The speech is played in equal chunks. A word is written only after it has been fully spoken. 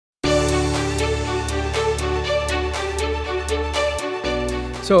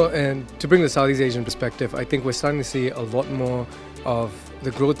So, and to bring the Southeast Asian perspective, I think we're starting to see a lot more of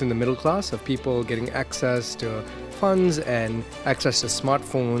the growth in the middle class, of people getting access to funds and access to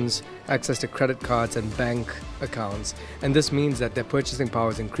smartphones, access to credit cards and bank accounts. And this means that their purchasing power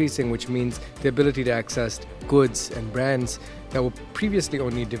is increasing, which means the ability to access goods and brands that were previously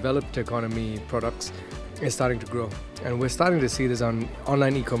only developed economy products is starting to grow. And we're starting to see this on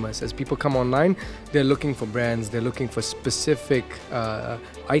online e-commerce. As people come online, they're looking for brands, they're looking for specific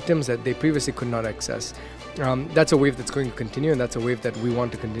items that they previously could not access. That's a wave that's going to continue, and that's a wave that we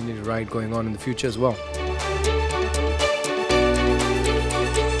want to continue to ride going on in the future as well.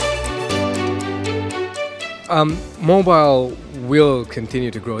 Mobile will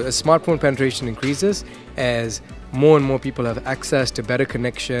continue to grow. As smartphone penetration increases, as more and more people have access to better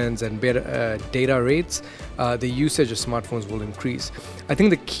connections and better data rates, the usage of smartphones will increase. I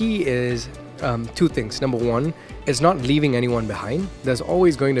think the key is two things. Number one, is not leaving anyone behind. There's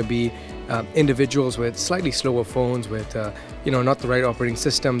always going to be individuals with slightly slower phones, with not the right operating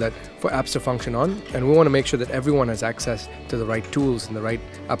system that for apps to function on, and we want to make sure that everyone has access to the right tools and the right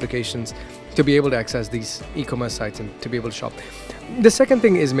applications to be able to access these e-commerce sites and to be able to shop. The second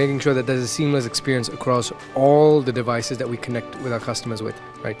thing is making sure that there's a seamless experience across all the devices that we connect with our customers with,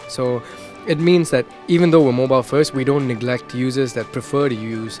 right? So it means that even though we're mobile first, we don't neglect users that prefer to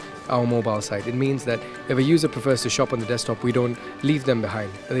use our mobile site. It means that if a user prefers to shop on the desktop, we don't leave them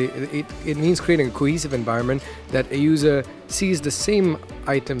behind. It means creating a cohesive environment that a user sees the same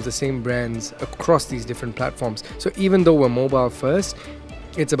items, the same brands across these different platforms. So even though we're mobile first,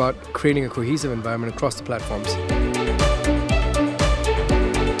 it's about creating a cohesive environment across the platforms.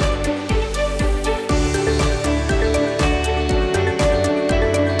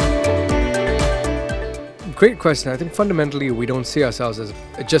 Great question. I think fundamentally we don't see ourselves as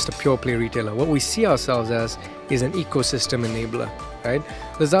just a pure play retailer. What we see ourselves as is an ecosystem enabler, right?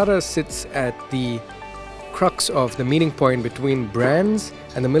 Lazada sits at the crux of the meeting point between brands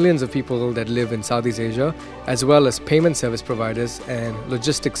and the millions of people that live in Southeast Asia, as well as payment service providers and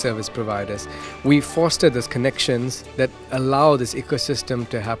logistics service providers. We foster these connections that allow this ecosystem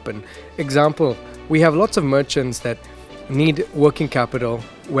to happen. Example, we have lots of merchants that need working capital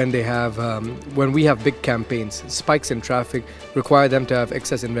when they have when we have big campaigns. Spikes in traffic require them to have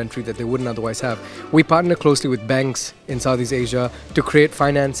excess inventory that they wouldn't otherwise have. We partner closely with banks in Southeast Asia to create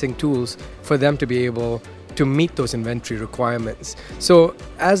financing tools for them to be able to meet those inventory requirements. So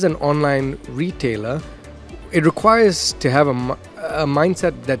as an online retailer, it requires to have a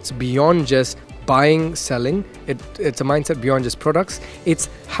mindset that's beyond just buying, selling. It's a mindset beyond just products. It's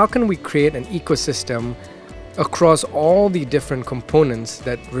how can we create an ecosystem across all the different components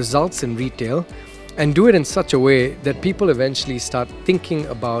that results in retail, and do it in such a way that people eventually start thinking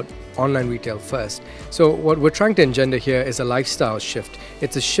about online retail first. So what we're trying to engender here is a lifestyle shift.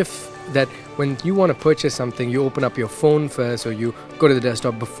 It's a shift that when you want to purchase something, you open up your phone first, or you go to the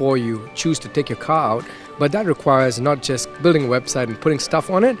desktop before you choose to take your car out. But that requires not just building a website and putting stuff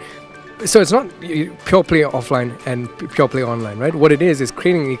on it. So it's not pure play offline and pure play online, right? What it is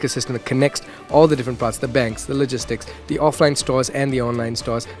creating an ecosystem that connects all the different parts, the banks, the logistics, the offline stores and the online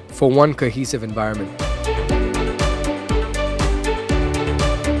stores for one cohesive environment.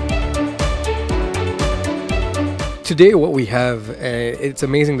 Today what we have, it's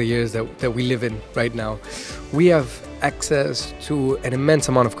amazing the years that we live in right now. We have access to an immense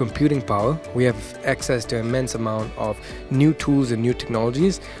amount of computing power. We have access to an immense amount of new tools and new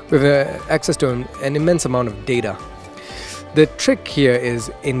technologies. We have access to an immense amount of data. The trick here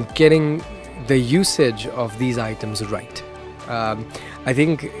is in getting the usage of these items right. I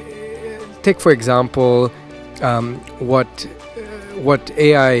think, take for example, what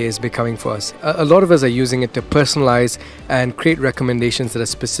AI is becoming for us. A lot of us are using it to personalize and create recommendations that are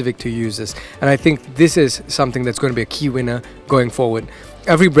specific to users. And I think this is something that's going to be a key winner going forward.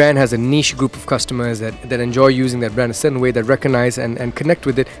 Every brand has a niche group of customers that enjoy using that brand a certain way, that recognize and connect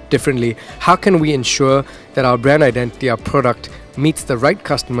with it differently. How can we ensure that our brand identity, our product, meets the right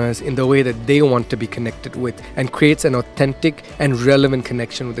customers in the way that they want to be connected with and creates an authentic and relevant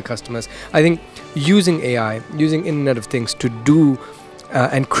connection with the customers? I think using AI, using Internet of Things to do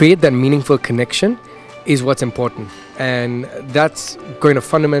and create that meaningful connection is what's important. And that's going to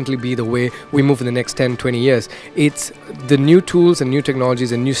fundamentally be the way we move in the next 10, 20 years. It's the new tools and new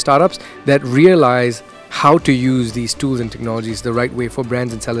technologies and new startups that realize how to use these tools and technologies the right way for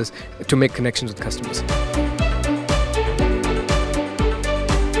brands and sellers to make connections with customers.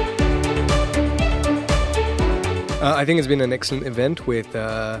 I think it's been an excellent event with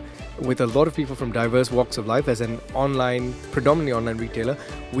a lot of people from diverse walks of life. As an predominantly online retailer,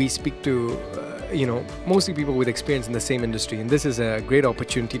 we speak to mostly people with experience in the same industry, and this is a great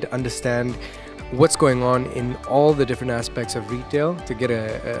opportunity to understand what's going on in all the different aspects of retail, to get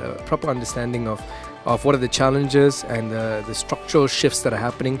a proper understanding of what are the challenges and the structural shifts that are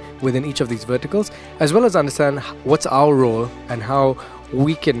happening within each of these verticals, as well as understand what's our role and how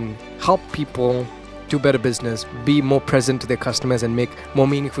we can help people do better business, be more present to their customers, and make more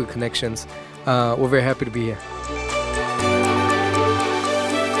meaningful connections. We're very happy to be here.